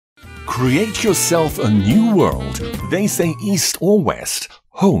Create yourself a new world. They say east or west,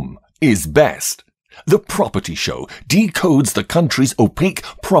 home is best. The Property Show decodes the country's opaque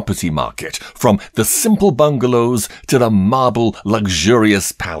property market, from the simple bungalows to the marble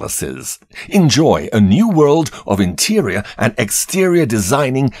luxurious palaces. Enjoy a new world of interior and exterior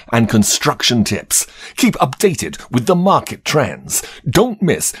designing and construction tips. Keep updated with the market trends. Don't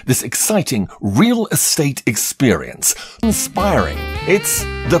miss this exciting real estate experience. Inspiring. It's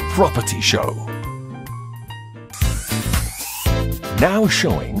The Property Show. Now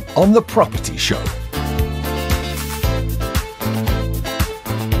showing on The Property Show.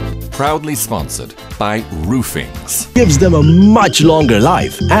 Proudly sponsored by Roofings. Gives them a much longer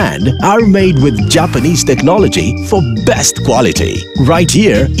life and are made with Japanese technology for best quality. Right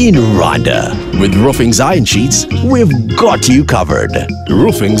here in Rwanda. With Roofings iron sheets, we've got you covered.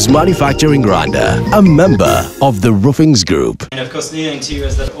 Roofings Manufacturing Rwanda, a member of the Roofings Group. And of course, Nina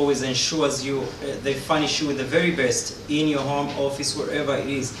Interiors that always ensures you, they furnish you with the very best in your home, office, wherever it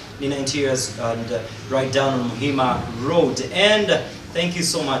is. Nina Interiors, and right down on Muhima Road. And thank you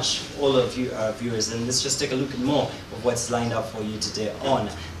so much, all of you viewers, and let's just take a look at more of what's lined up for you today on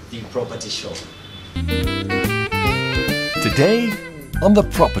The Property Show. Today on The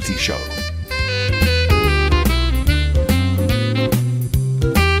Property Show.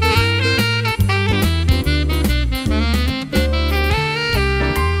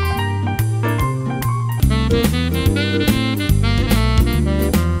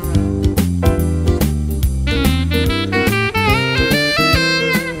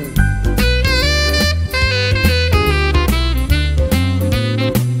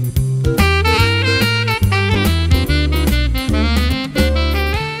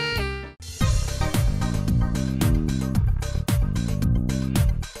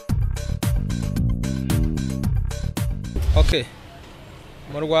 Okay,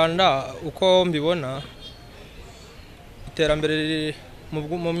 mu Rwanda uko mbibona iterambere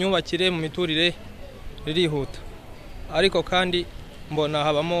mu myubakire mu miturire ririhuta, ariko kandi mbona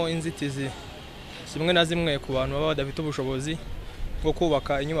habamo inzitizi zimwe na zimwe ku bantu baba badafite ubushobozi bwo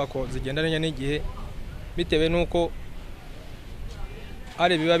kubaka inyubako zigendanye n'igihe, bitewe nuko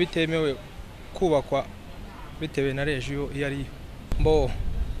ari biba bitemewe kubakwa bitewe na regio yari mbo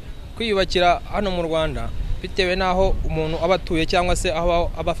kwiyubakira hano mu Rwanda bitewe naho umuntu abatuye cyangwa se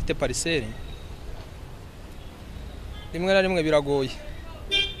aho abafite parcelle rimwe na rimwe biragoye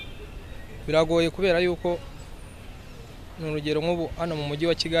kubera yuko n'urugero nk'ubu hano mu mujyi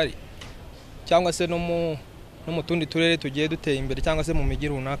wa Kigali cyangwa se no mu tundi turere tugiye duteye imbere cyangwa se mu mijyi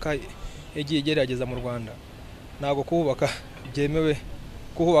runaka igiye igerageza mu Rwanda, ntago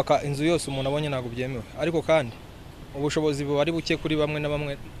kuhubaka inzu yose umuntu abonye ntago byemewe, ariko kandi ubushobozi bari buke kuri bamwe na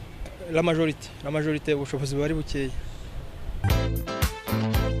bamwe. La majorité ubushobozi bari bukeya.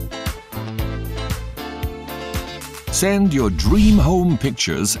 Send your dream home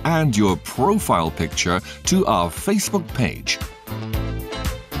pictures and your profile picture to our Facebook page.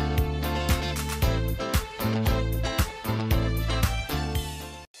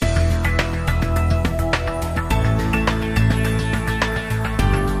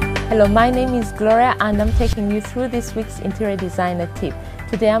 Hello, my name is Gloria and I'm taking you through this week's interior designer tip.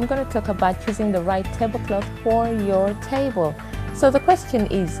 Today I'm going to talk about choosing the right tablecloth for your table. So the question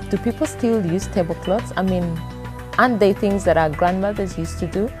is, do people still use tablecloths? I mean, aren't they things that our grandmothers used to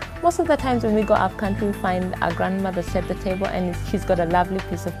do? Most of the times when we go up country, we find our grandmother set the table and she's got a lovely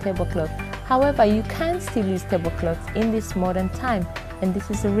piece of tablecloth. However, you can still use tablecloths in this modern time, and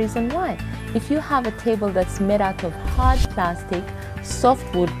this is the reason why. If you have a table that's made out of hard plastic,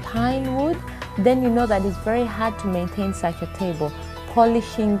 softwood, pine wood, then you know that it's very hard to maintain such a table.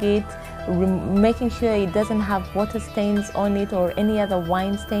 Polishing it, making sure it doesn't have water stains on it or any other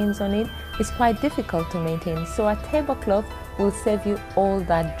wine stains on it is quite difficult to maintain. So a tablecloth will save you all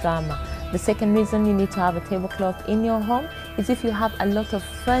that drama. The second reason you need to have a tablecloth in your home is if you have a lot of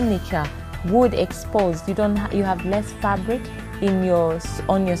furniture, wood exposed, you have less fabric on your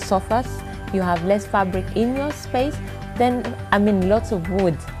sofas, you have less fabric in your space, lots of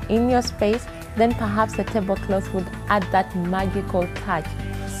wood in your space, then perhaps a tablecloth would add that magical touch.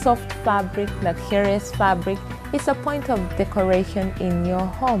 Soft fabric, luxurious fabric, it's a point of decoration in your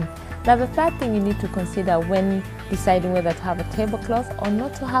home. Now the third thing you need to consider when deciding whether to have a tablecloth or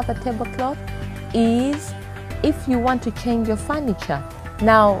not to have a tablecloth is if you want to change your furniture.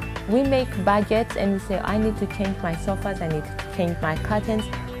 Now we make budgets and we say, I need to change my sofas, I need to change my curtains,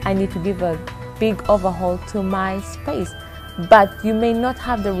 I need to give a big overhaul to my space. But you may not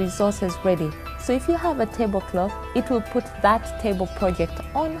have the resources ready. So if you have a tablecloth, it will put that table project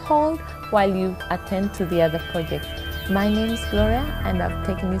on hold while you attend to the other project. My name is Gloria, and I've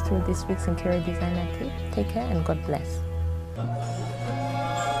taken you through this week's interior designer tip. Take care and God bless.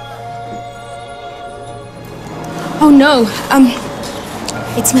 Oh no,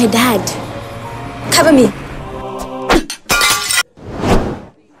 it's my dad. Cover me.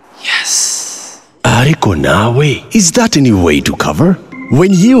 Yes. Ariko nawe, is that any way to cover?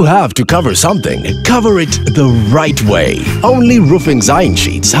 When you have to cover something, cover it the right way. Only roofing iron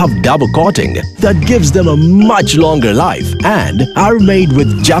sheets have double coating that gives them a much longer life and are made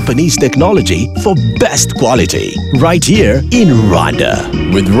with Japanese technology for best quality. Right here in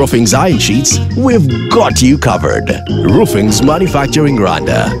Rwanda. With roofing iron sheets, we've got you covered. Roofings Manufacturing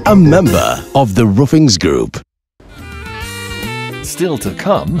Rwanda, a member of the Roofings Group. Still to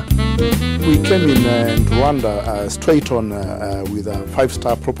come. We came in Rwanda straight on with a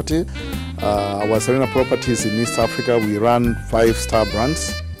 5-star property. Our Serena properties in East Africa, we run 5-star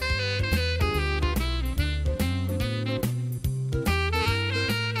brands.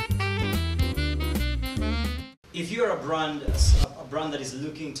 If you're a brand that is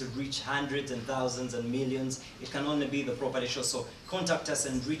looking to reach hundreds and thousands and millions, it can only be the Property Show. So contact us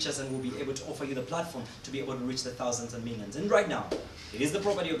and reach us, and we'll be able to offer you the platform to be able to reach the thousands and millions. And right now, it is the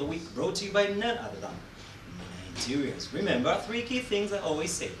Property of the Week, brought to you by none other than Mina Interiors. Remember, 3 key things I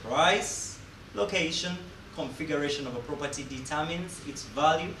always say: price, location, configuration of a property determines its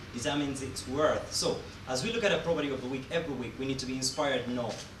value, determines its worth. So as we look at a Property of the Week every week, we need to be inspired to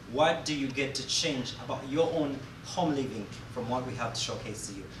know, what do you get to change about your own home living from what we have to showcase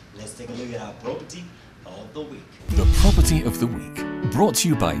to you? Let's take a look at our Property of the Week. The Property of the Week, brought to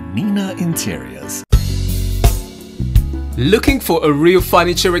you by Nina Interiors. Looking for a real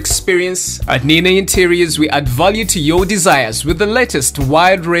furniture experience? At Nina Interiors, we add value to your desires with the latest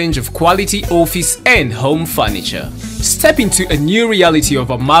wide range of quality office and home furniture. Step into a new reality of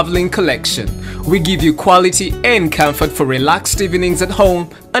our marveling collection. We give you quality and comfort for relaxed evenings at home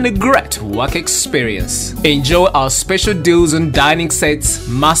and a great work experience. Enjoy our special deals on dining sets,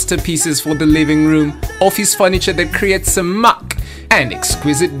 masterpieces for the living room, office furniture that creates a mark, and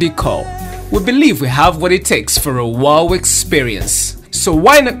exquisite decor. We believe we have what it takes for a wow experience. So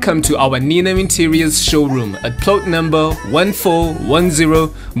why not come to our Nina Interiors showroom at plot number 1410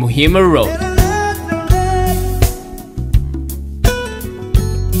 Muhima Road.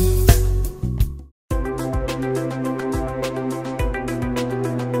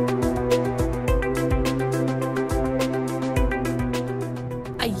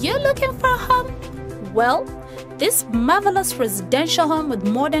 Are you looking for a home? Well, this marvelous residential home with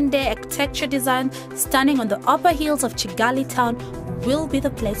modern-day architecture design standing on the upper hills of Kigali town will be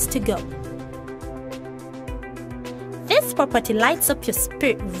the place to go. This property lights up your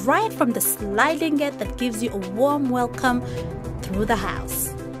spirit right from the sliding gate that gives you a warm welcome through the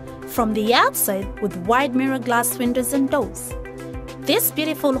house. From the outside, with wide mirror glass windows and doors, this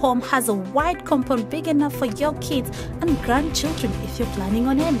beautiful home has a wide compound big enough for your kids and grandchildren if you're planning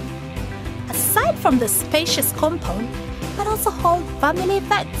on any. Aside from the spacious compound, but also hold family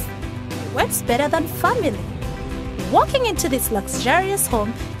events. What's better than family? Walking into this luxurious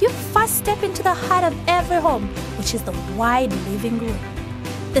home, you first step into the heart of every home, which is the wide living room.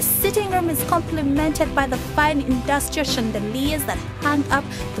 The sitting room is complemented by the fine industrial chandeliers that hang up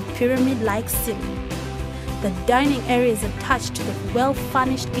the pyramid-like ceiling. The dining area is attached to the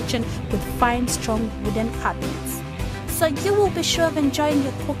well-furnished kitchen with fine, strong wooden cabinets. So you will be sure of enjoying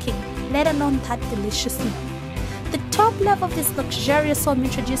your cooking, let alone that delicious meal. The top level of this luxurious home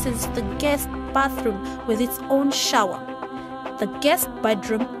introduces the guest bathroom with its own shower. The guest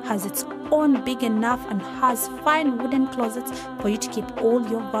bedroom has its own big enough and has fine wooden closets for you to keep all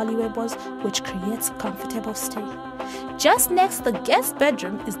your valuables, which creates a comfortable stay. Just next to the guest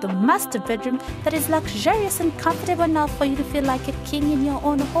bedroom is the master bedroom that is luxurious and comfortable enough for you to feel like a king in your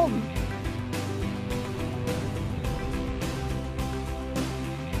own home.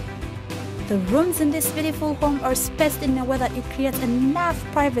 The rooms in this beautiful home are spaced in a way that it creates enough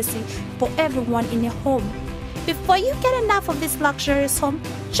privacy for everyone in your home. Before you get enough of this luxurious home,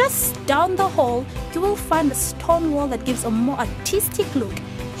 just down the hall, you will find a stone wall that gives a more artistic look,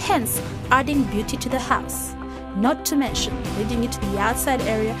 hence adding beauty to the house. Not to mention leading you to the outside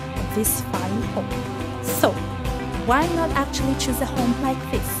area of this fine home. So, why not actually choose a home like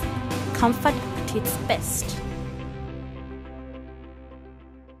this? Comfort at its best.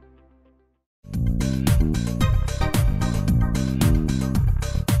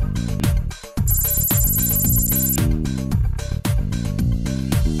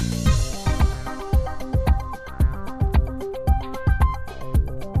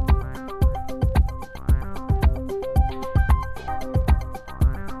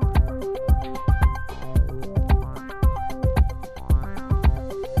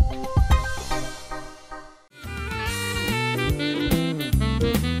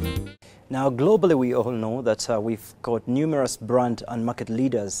 Now, globally, we all know that we've got numerous brand and market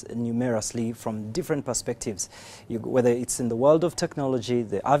leaders numerously from different perspectives, whether it's in the world of technology,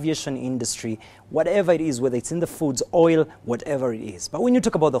 the aviation industry, whatever it is, whether it's in the foods, oil, whatever it is. But when you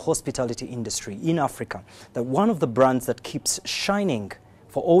talk about the hospitality industry in Africa, that one of the brands that keeps shining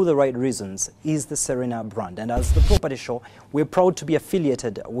for all the right reasons is the Serena brand. And as the Property Show, we're proud to be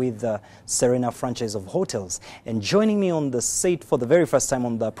affiliated with the Serena franchise of hotels. And joining me on the set for the very first time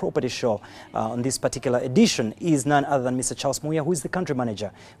on the Property Show on this particular edition is none other than Mr. Charles Muya, who is the country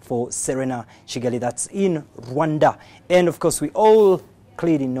manager for Serena Kigali, that's in Rwanda. And of course, we all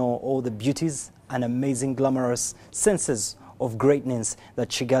clearly know all the beauties and amazing glamorous senses of greatness that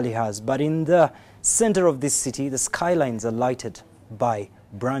Kigali has. But in the center of this city, the skylines are lighted by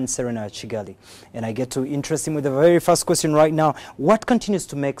brand Serena Kigali. And I get to interest him with the very first question right now. What continues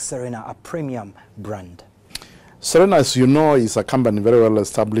to make Serena a premium brand? Serena, as you know, is a company very well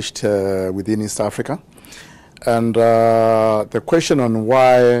established within East Africa. And the question on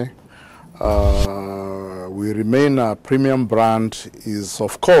why we remain a premium brand is,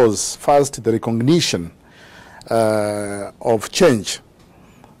 of course, first the recognition of change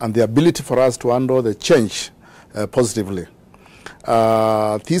and the ability for us to handle the change positively.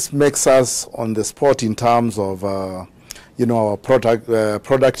 This makes us on the spot in terms of, our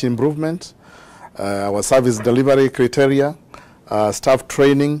product improvement, our service delivery criteria, staff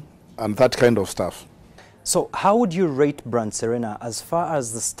training, and that kind of stuff. So how would you rate brand Serena as far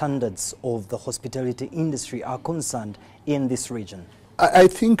as the standards of the hospitality industry are concerned in this region? I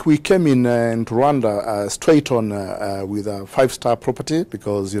think we came in Rwanda straight on with a 5-star property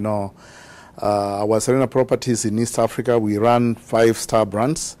because, our Serena properties in East Africa, we run 5-star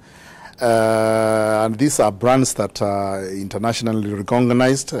brands. And these are brands that are internationally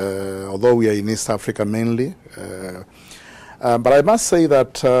recognized, although we are in East Africa mainly. But I must say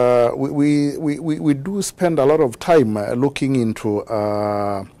that we do spend a lot of time looking into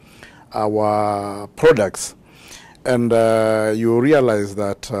our products. And you realize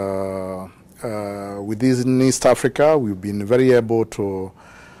that within East Africa, we've been very able to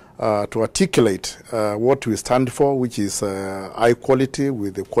articulate what we stand for, which is high quality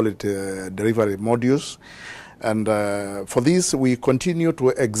with the quality delivery modules. And for this, we continue to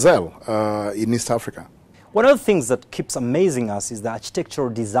excel in East Africa. One of the things that keeps amazing us is the architectural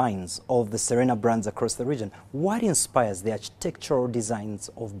designs of the Serena brands across the region. What inspires the architectural designs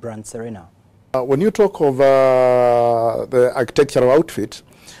of brand Serena? When you talk of the architectural outfit,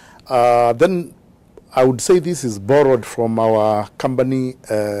 then I would say this is borrowed from our company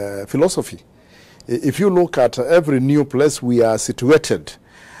philosophy. If you look at every new place we are situated,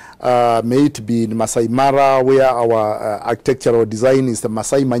 may it be in Masai Mara, where our architectural design is the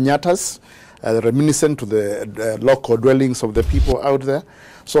Masai Manyatas, reminiscent to the local dwellings of the people out there.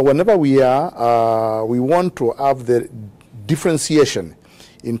 So whenever we are, we want to have the differentiation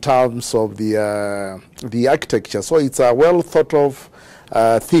in terms of the architecture. So it's a well thought of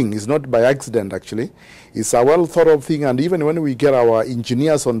thing. It's not by accident, actually. It's a well thought of thing, and even when we get our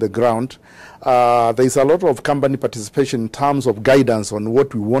engineers on the ground, there's a lot of company participation in terms of guidance on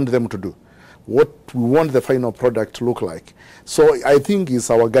what we want them to do, what we want the final product to look like. So I think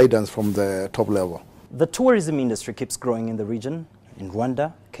it's our guidance from the top level. The tourism industry keeps growing in the region, in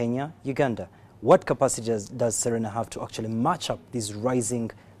Rwanda, Kenya, Uganda. What capacity does Serena have to actually match up this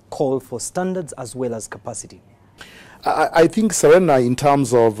rising call for standards as well as capacity? I think Serena, in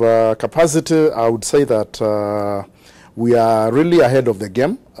terms of capacity, I would say that we are really ahead of the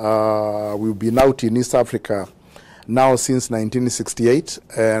game. We've been out in East Africa now since 1968,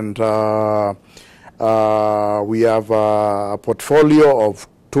 and we have a portfolio of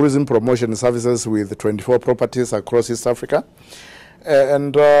tourism promotion services with 24 properties across East Africa.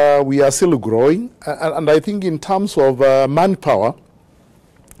 And we are still growing. And I think in terms of manpower,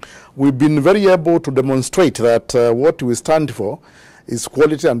 we've been very able to demonstrate that what we stand for is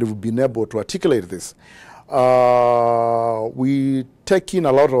quality, and we've been able to articulate this. We take in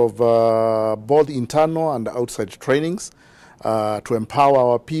a lot of both internal and outside trainings to empower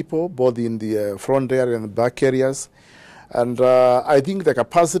our people, both in the front area and the back areas. And I think the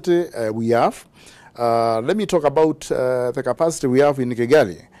capacity we have, let me talk about the capacity we have in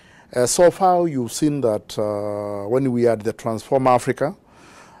Kigali. So far, you've seen that when we had the Transform Africa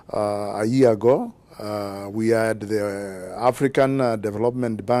a year ago, we had the African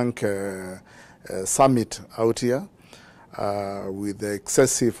Development Bank summit out here with the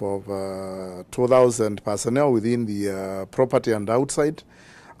excessive of 2,000 personnel within the property and outside.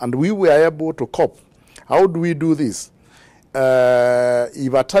 And we were able to cope. How do we do this?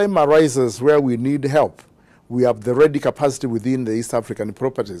 If a time arises where we need help, we have the ready capacity within the East African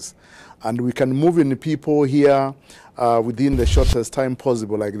properties. And we can move in people here within the shortest time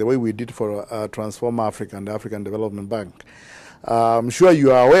possible, like the way we did for Transform Africa and the African Development Bank. I'm sure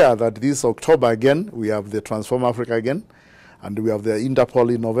you are aware that this October again, we have the Transform Africa again, and we have the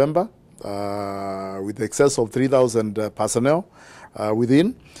Interpol in November with excess of 3,000 personnel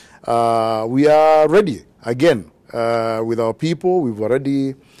within. We are ready again with our people. We've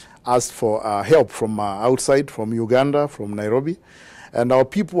already asked for help from outside, from Uganda, from Nairobi. And our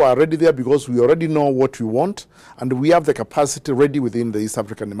people are ready there because we already know what we want, and we have the capacity ready within the East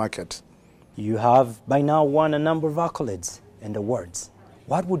African market. You have by now won a number of accolades and awards.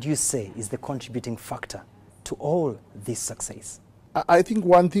 What would you say is the contributing factor to all this success? I think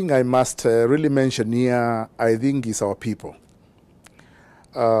one thing I must really mention here, I think, is our people.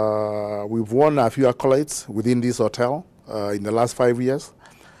 We've won a few accolades within this hotel in the last 5 years.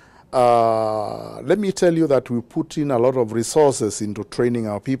 Let me tell you that we put in a lot of resources into training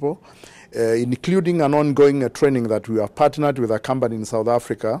our people, including an ongoing training that we have partnered with a company in South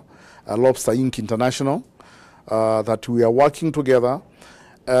Africa, Lobster Inc. International, that we are working together.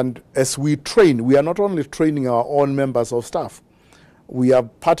 And as we train, we are not only training our own members of staff. We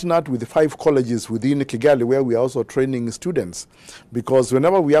have partnered with 5 colleges within Kigali where we are also training students. Because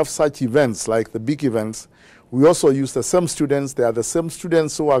whenever we have such events, like the big events, we also use the same students. They are the same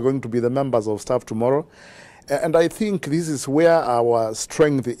students who are going to be the members of staff tomorrow. And I think this is where our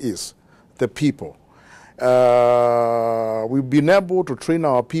strength is, the people. We've been able to train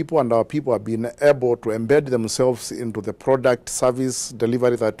our people, and our people have been able to embed themselves into the product service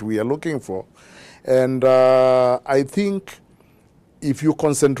delivery that we are looking for. And I think if you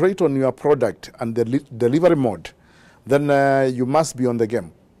concentrate on your product and the delivery mode, then you must be on the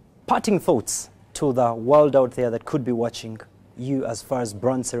game. Parting thoughts to the world out there that could be watching you as far as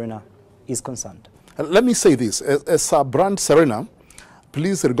Brand Serena is concerned. Let me say this, as a Brand Serena,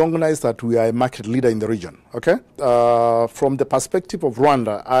 please recognize that we are a market leader in the region, okay? From the perspective of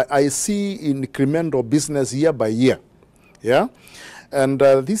Rwanda, I see incremental business year by year, yeah? And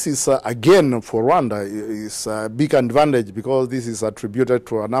this is, again, for Rwanda, is a big advantage because this is attributed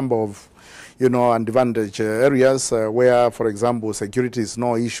to a number of, advantage areas where, for example, security is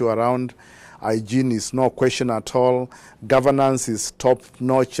no issue around, hygiene is no question at all, governance is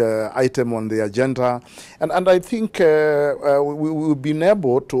top-notch item on the agenda. And I think we've been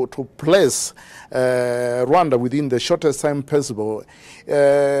able to place Rwanda within the shortest time possible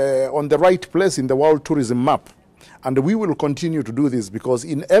on the right place in the world tourism map. And we will continue to do this because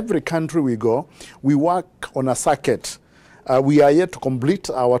in every country we go, we work on a circuit. We are yet to complete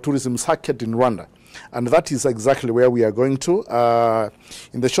our tourism circuit in Rwanda. And that is exactly where we are going to.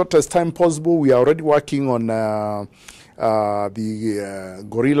 In the shortest time possible, we are already working on the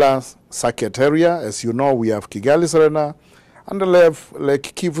Gorilla circuit area. As you know, we have Kigali Serena and the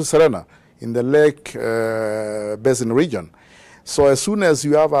Lake Kivu Serena in the Lake Basin region. So as soon as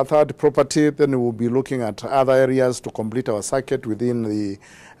you have a third property, then we will be looking at other areas to complete our circuit within the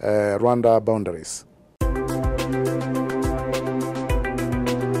Rwanda boundaries.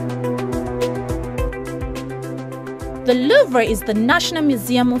 The Louvre is the National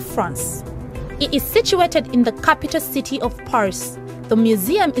Museum of France. It is situated in the capital city of Paris. The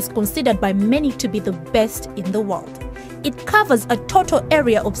museum is considered by many to be the best in the world. It covers a total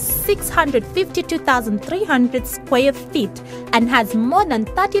area of 652,300 square feet and has more than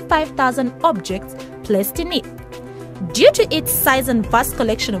 35,000 objects placed in it. Due to its size and vast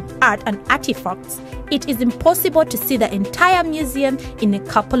collection of art and artifacts, it is impossible to see the entire museum in a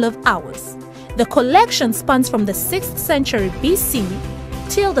couple of hours. The collection spans from the 6th century BC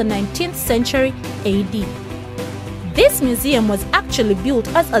till the 19th century AD. This museum was actually built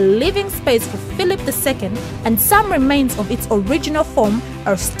as a living space for Philip II, and some remains of its original form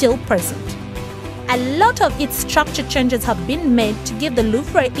are still present. A lot of its structure changes have been made to give the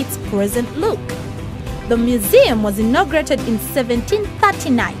Louvre its present look. The museum was inaugurated in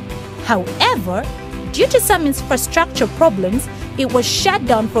 1739. However, due to some infrastructure problems, it was shut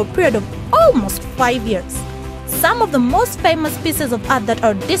down for a period of almost 5 years. Some of the most famous pieces of art that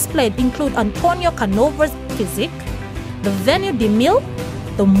are displayed include Antonio Canova's Physique, the Venue de Mille,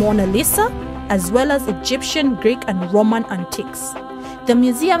 the Mona Lisa, as well as Egyptian, Greek, and Roman antiques. The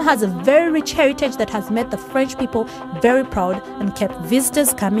museum has a very rich heritage that has made the French people very proud and kept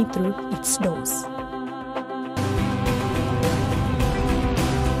visitors coming through its doors.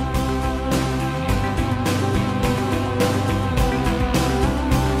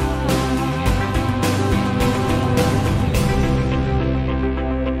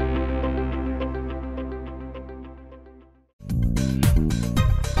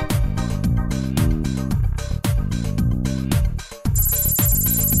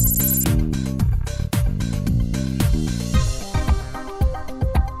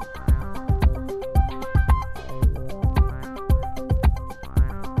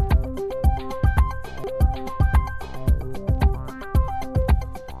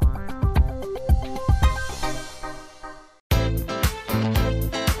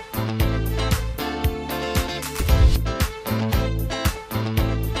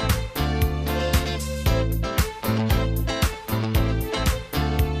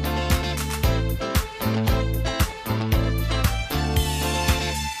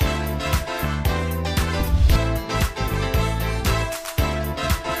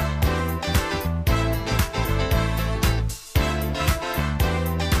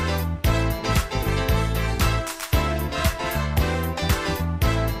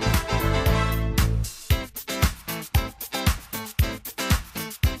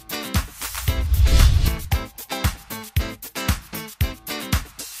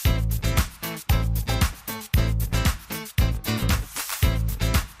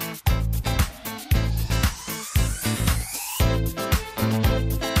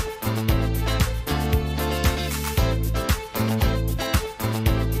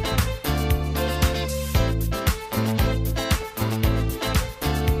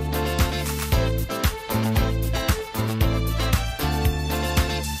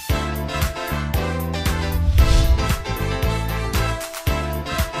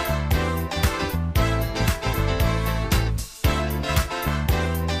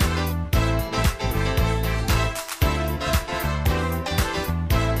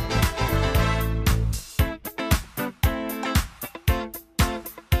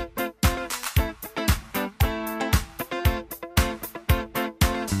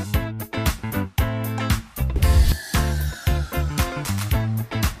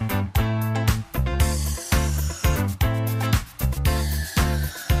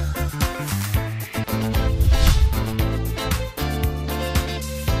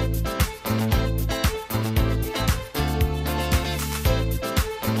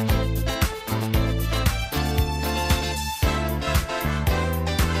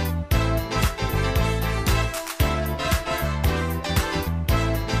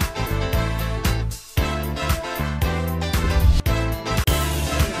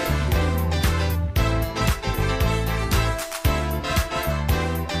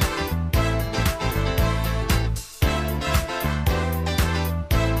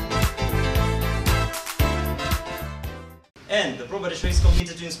 the show is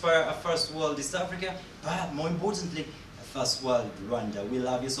committed to inspire a first world East Africa, but more importantly, a first world Rwanda. We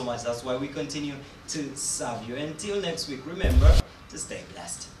love you so much. That's why we continue to serve you. Until next week, remember to stay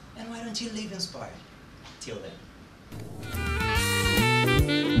blessed. And why don't you live inspired? Till then.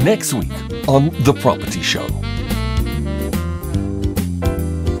 Next week on The Property Show.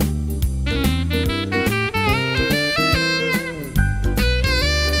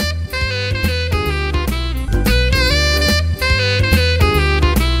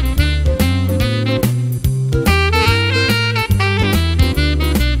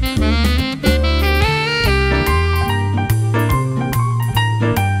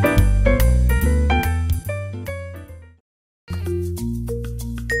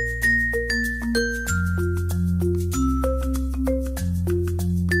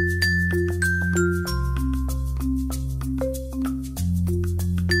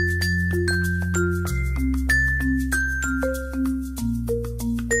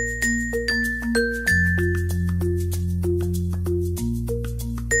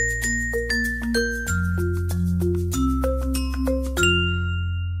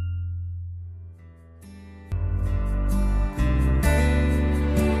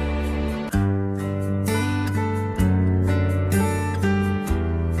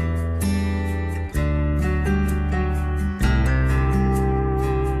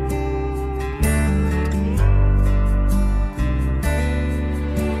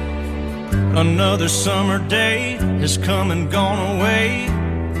 Another summer day has come and gone away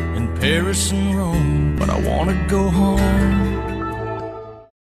in Paris and Rome, but I wanna go home.